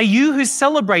 may you who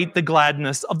celebrate the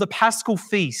gladness of the Paschal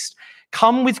feast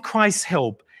come with Christ's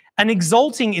help and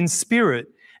exulting in spirit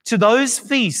to those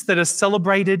feasts that are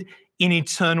celebrated in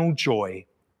eternal joy.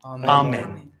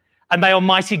 Amen. And may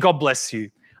Almighty God bless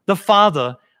you, the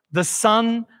Father, the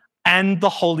Son, and the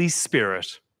Holy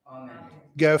Spirit. Amen.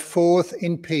 Go forth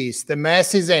in peace. The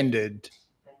Mass is ended.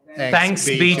 Thanks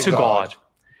be to God.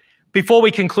 Before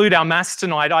we conclude our Mass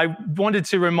tonight, I wanted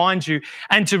to remind you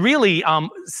and to really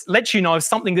let you know of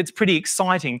something that's pretty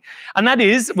exciting. And that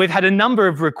is, we've had a number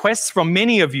of requests from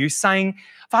many of you saying,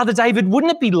 Father David,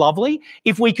 wouldn't it be lovely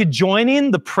if we could join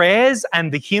in the prayers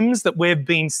and the hymns that we've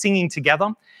been singing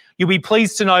together? You'll be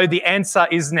pleased to know the answer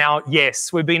is now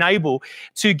yes. We've been able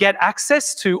to get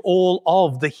access to all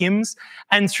of the hymns,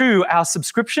 and through our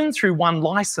subscription, through one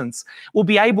license, we'll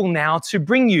be able now to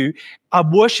bring you a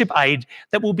worship aid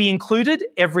that will be included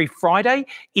every Friday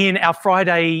in our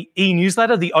Friday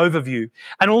e-newsletter, The Overview,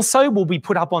 and also will be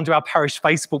put up onto our parish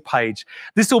Facebook page.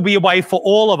 This will be a way for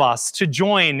all of us to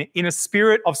join in a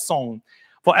spirit of song.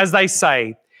 For as they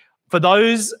say, for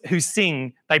those who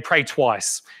sing, they pray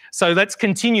twice. So let's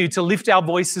continue to lift our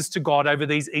voices to God over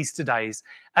these Easter days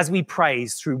as we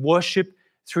praise through worship,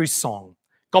 through song.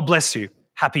 God bless you.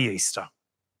 Happy Easter.